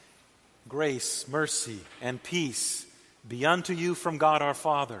Grace, mercy, and peace be unto you from God our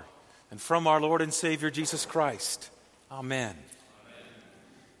Father and from our Lord and Savior Jesus Christ. Amen.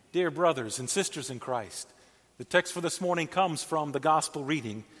 Dear brothers and sisters in Christ, the text for this morning comes from the gospel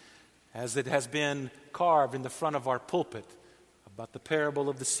reading as it has been carved in the front of our pulpit about the parable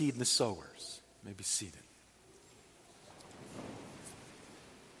of the seed and the sowers. You may be seated.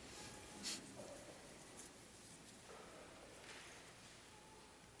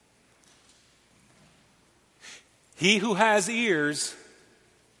 He who has ears,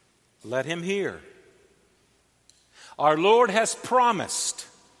 let him hear. Our Lord has promised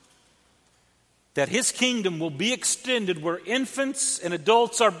that His kingdom will be extended where infants and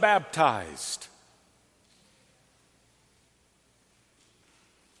adults are baptized.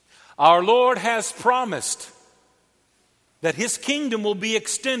 Our Lord has promised that His kingdom will be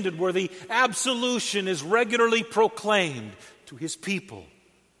extended where the absolution is regularly proclaimed to His people.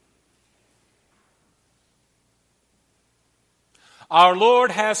 Our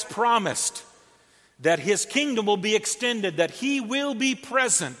Lord has promised that His kingdom will be extended, that He will be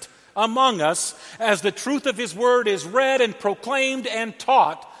present among us as the truth of His word is read and proclaimed and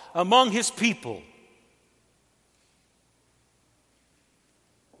taught among His people.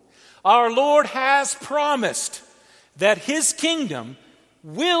 Our Lord has promised that His kingdom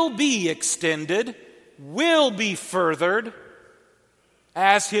will be extended, will be furthered,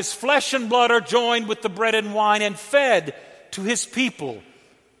 as His flesh and blood are joined with the bread and wine and fed to His people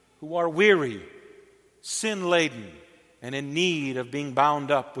who are weary, sin-laden, and in need of being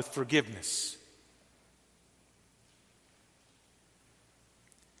bound up with forgiveness.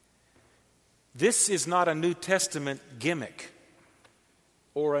 This is not a New Testament gimmick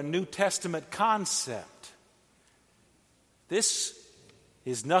or a New Testament concept. This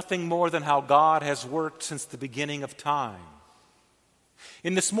is nothing more than how God has worked since the beginning of time.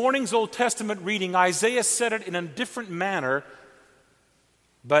 In this morning's Old Testament reading, Isaiah said it in a different manner,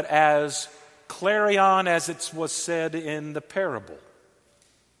 but as clarion as it was said in the parable.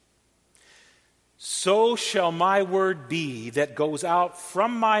 So shall my word be that goes out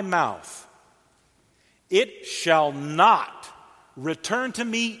from my mouth. It shall not return to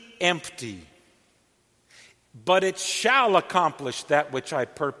me empty, but it shall accomplish that which I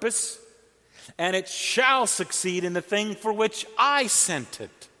purpose, and it shall succeed in the thing for which I sent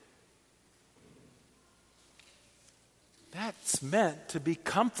it. That's meant to be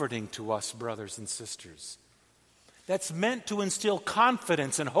comforting to us, brothers and sisters. That's meant to instill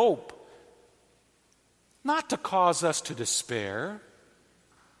confidence and hope. Not to cause us to despair,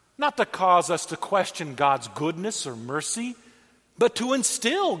 not to cause us to question God's goodness or mercy, but to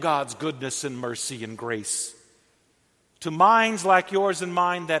instill God's goodness and mercy and grace to minds like yours and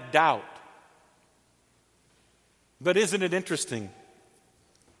mine that doubt. But isn't it interesting?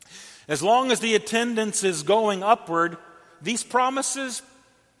 As long as the attendance is going upward, these promises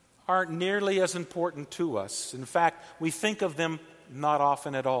aren't nearly as important to us. In fact, we think of them not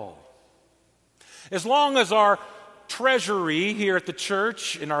often at all. As long as our treasury here at the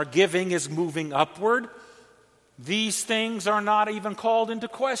church and our giving is moving upward, these things are not even called into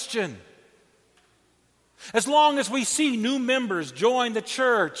question. As long as we see new members join the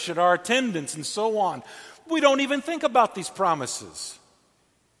church and our attendance and so on, we don't even think about these promises.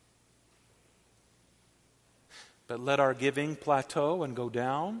 But let our giving plateau and go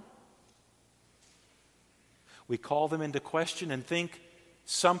down. We call them into question and think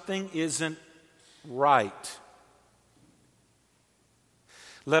something isn't right.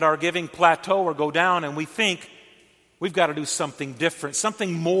 Let our giving plateau or go down and we think we've got to do something different,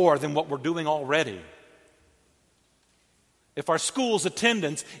 something more than what we're doing already. If our school's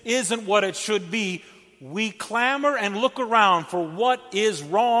attendance isn't what it should be, we clamor and look around for what is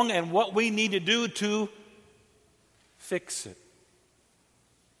wrong and what we need to do to fix it.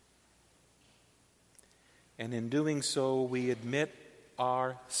 And in doing so, we admit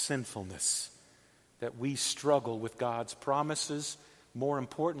our sinfulness, that we struggle with God's promises, more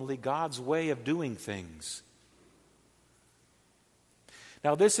importantly, God's way of doing things.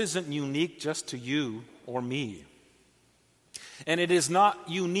 Now, this isn't unique just to you or me. And it is not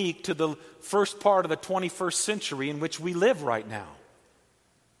unique to the first part of the 21st century in which we live right now.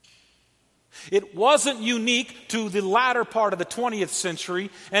 It wasn't unique to the latter part of the 20th century,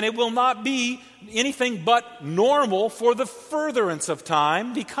 and it will not be anything but normal for the furtherance of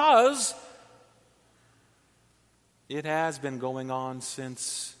time, because it has been going on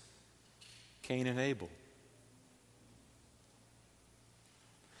since Cain and Abel.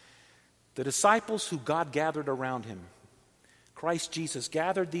 The disciples who God gathered around Him, Christ Jesus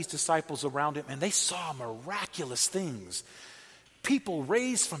gathered these disciples around Him, and they saw miraculous things. people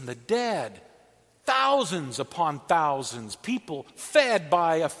raised from the dead, thousands upon thousands, people fed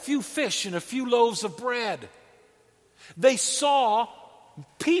by a few fish and a few loaves of bread. They saw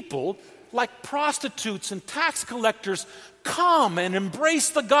people like prostitutes and tax collectors come and embrace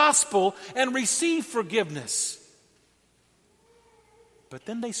the gospel and receive forgiveness. But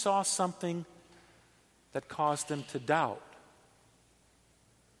then they saw something that caused them to doubt.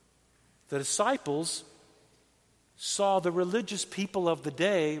 The disciples saw the religious people of the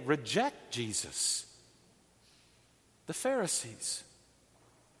day reject Jesus. The Pharisees.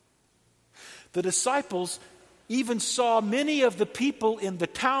 The disciples even saw many of the people in the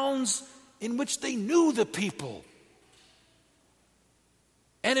towns in which they knew the people,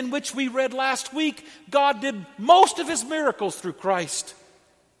 and in which we read last week God did most of his miracles through Christ,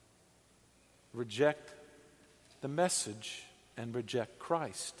 reject the message and reject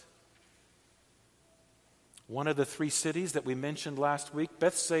Christ. One of the three cities that we mentioned last week,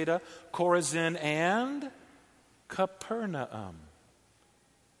 Bethsaida, Chorazin, and Capernaum.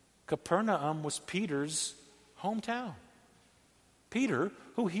 Capernaum was Peter's hometown. Peter,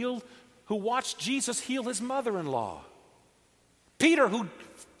 who watched Jesus heal his mother-in-law. Peter, who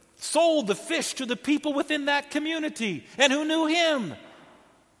sold the fish to the people within that community and who knew him.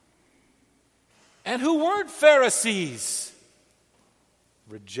 And who weren't Pharisees.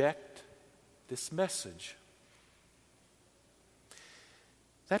 Reject this message.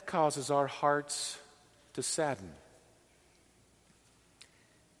 That causes our hearts to sadden.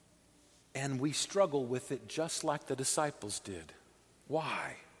 And we struggle with it just like the disciples did.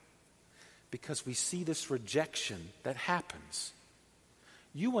 Why? Because we see this rejection that happens.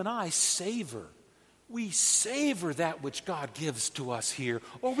 You and I savor. We savor that which God gives to us here,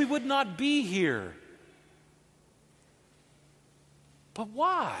 or we would not be here. But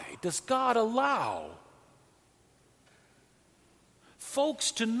why does God allow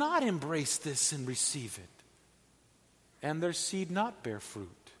folks to not embrace this and receive it, and their seed not bear fruit?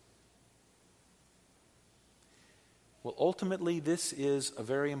 Well, ultimately, this is a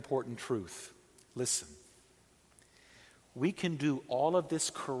very important truth. Listen, we can do all of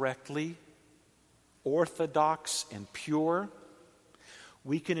this correctly, orthodox and pure.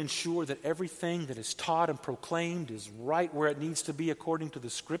 We can ensure that everything that is taught and proclaimed is right where it needs to be according to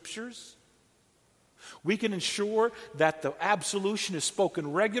the Scriptures. We can ensure that the absolution is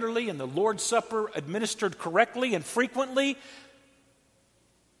spoken regularly and the Lord's Supper administered correctly and frequently.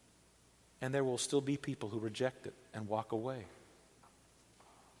 And there will still be people who reject it and walk away.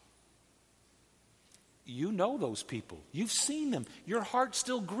 You know those people. You've seen them. Your heart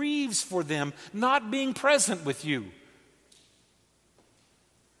still grieves for them not being present with you.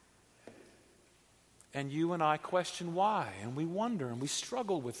 And you and I question why, and we wonder, and we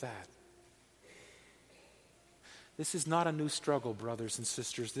struggle with that. This is not a new struggle, brothers and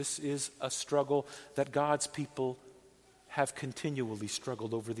sisters. This is a struggle that God's people have continually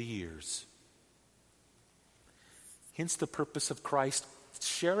struggled over the years. Hence the purpose of Christ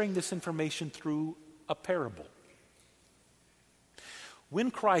sharing this information through a parable.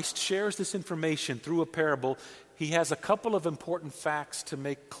 When Christ shares this information through a parable, he has a couple of important facts to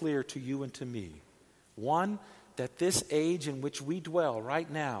make clear to you and to me. One, that this age in which we dwell right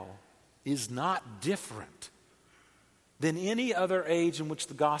now is not different than any other age in which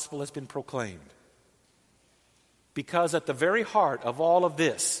the gospel has been proclaimed. Because at the very heart of all of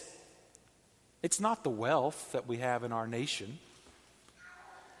this, it's not the wealth that we have in our nation.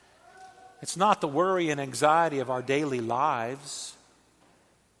 It's not the worry and anxiety of our daily lives.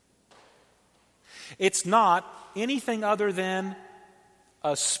 It's not anything other than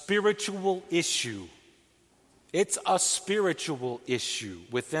a spiritual issue. It's a spiritual issue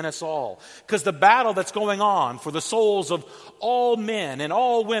within us all. Because the battle that's going on for the souls of all men and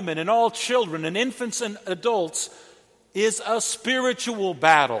all women and all children and infants and adults is a spiritual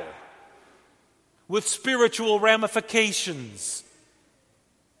battle with spiritual ramifications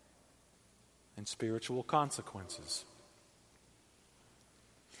and spiritual consequences.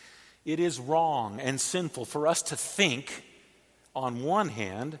 It is wrong and sinful for us to think, on one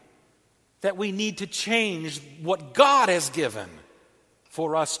hand, that we need to change what God has given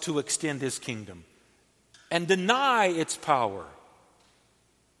for us to extend his kingdom and deny its power.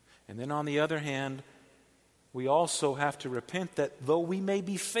 And then on the other hand, we also have to repent that though we may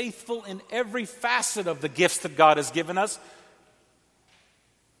be faithful in every facet of the gifts that God has given us,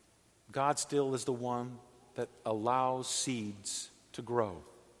 God still is the one that allows seeds to grow.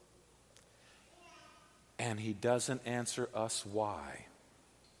 And he doesn't answer us why.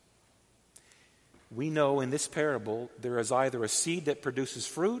 We know in this parable there is either a seed that produces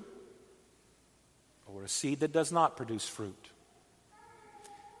fruit or a seed that does not produce fruit.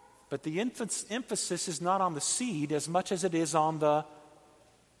 But the emphasis is not on the seed as much as it is on the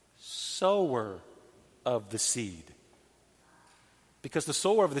sower of the seed. Because the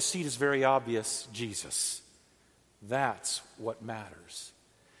sower of the seed is very obvious, Jesus. That's what matters.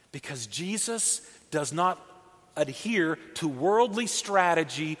 Because Jesus does not adhere to worldly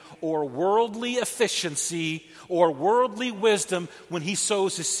strategy or worldly efficiency or worldly wisdom when he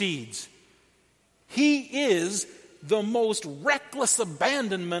sows his seeds. He is the most reckless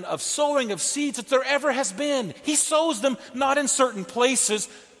abandonment of sowing of seeds that there ever has been. He sows them not in certain places,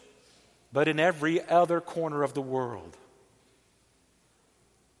 but in every other corner of the world.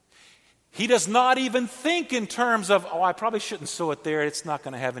 He does not even think in terms of, I probably shouldn't sow it there. It's not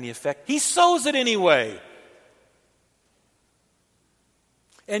going to have any effect. He sows it anyway.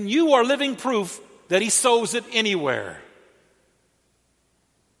 And you are living proof that he sows it anywhere.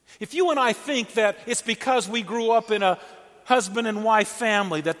 If you and I think that it's because we grew up in a husband and wife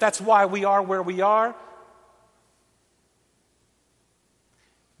family that's why we are where we are,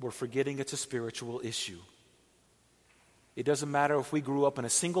 we're forgetting it's a spiritual issue. It doesn't matter if we grew up in a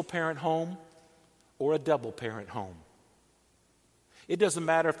single-parent home or a double-parent home. It doesn't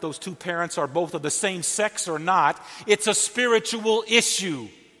matter if those two parents are both of the same sex or not. It's a spiritual issue.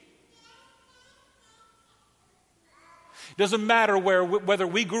 It doesn't matter whether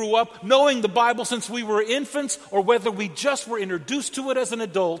we grew up knowing the Bible since we were infants or whether we just were introduced to it as an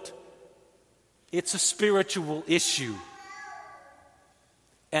adult. It's a spiritual issue.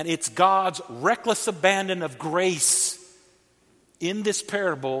 And it's God's reckless abandon of grace in this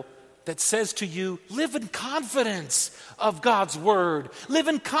parable that says to you, live in confidence of God's word. Live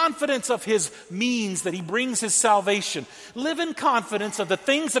in confidence of his means that he brings his salvation. Live in confidence of the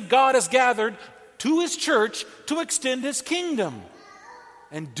things that God has gathered to his church to extend his kingdom.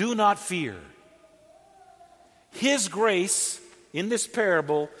 And do not fear. His grace in this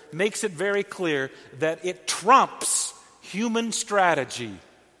parable makes it very clear that it trumps human strategy.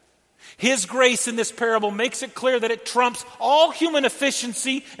 His grace in this parable makes it clear that it trumps all human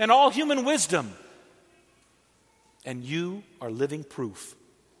efficiency and all human wisdom. And you are living proof.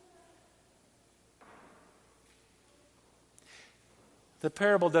 The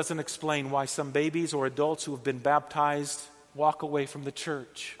parable doesn't explain why some babies or adults who have been baptized walk away from the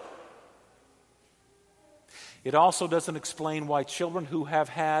church. It also doesn't explain why children who have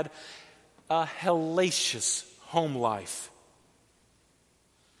had a hellacious home life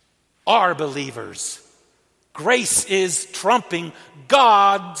are believers. Grace is trumping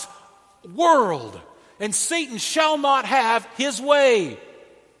God's world, and Satan shall not have his way.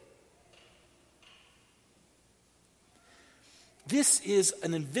 This is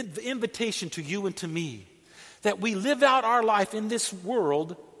an invitation to you and to me that we live out our life in this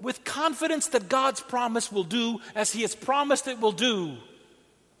world with confidence that God's promise will do as he has promised it will do.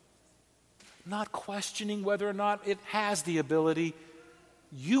 Not questioning whether or not it has the ability.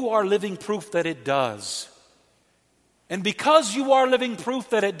 You are living proof that it does. And because you are living proof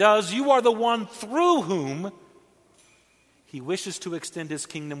that it does, you are the one through whom he wishes to extend his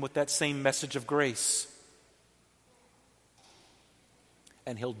kingdom with that same message of grace.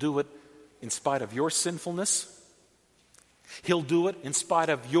 And he'll do it in spite of your sinfulness. He'll do it in spite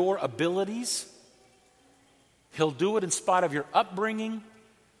of your abilities. He'll do it in spite of your upbringing.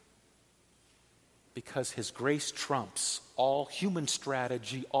 Because his grace trumps all human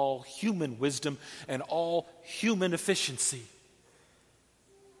strategy, all human wisdom, and all human efficiency.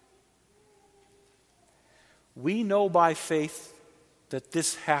 We know by faith that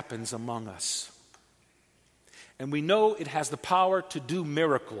this happens among us. And we know it has the power to do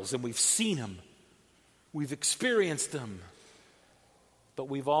miracles, and we've seen them. We've experienced them. But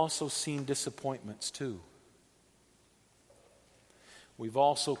we've also seen disappointments too. We've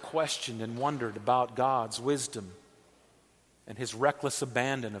also questioned and wondered about God's wisdom and his reckless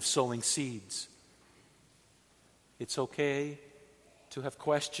abandon of sowing seeds. It's okay to have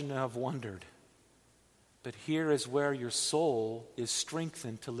questioned and have wondered. But here is where your soul is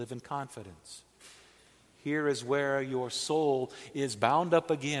strengthened to live in confidence. Here is where your soul is bound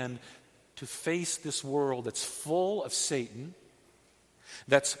up again to face this world that's full of Satan,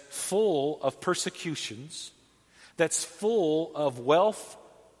 that's full of persecutions, that's full of wealth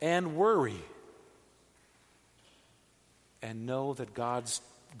and worry. And know that God's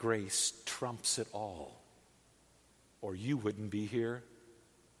grace trumps it all. Or you wouldn't be here,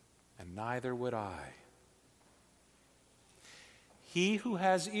 and neither would I. He who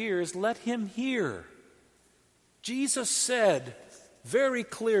has ears, let him hear. Jesus said very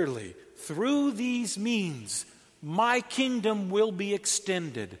clearly, through these means, my kingdom will be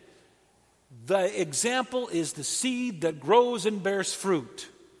extended. The example is the seed that grows and bears fruit.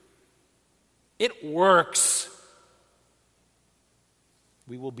 It works.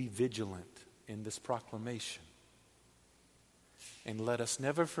 We will be vigilant in this proclamation. And let us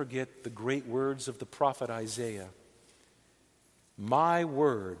never forget the great words of the prophet Isaiah. My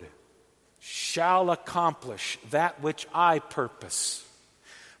word shall accomplish that which I purpose.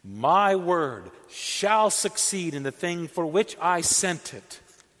 My word shall succeed in the thing for which I sent it.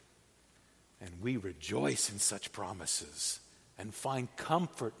 And we rejoice in such promises and find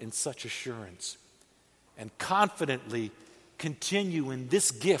comfort in such assurance and confidently continue in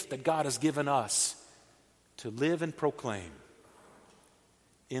this gift that God has given us to live and proclaim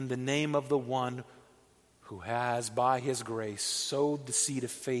in the name of the one who has, by his grace, sowed the seed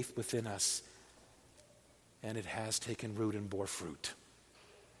of faith within us, and it has taken root and bore fruit.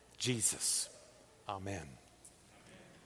 Jesus. Amen.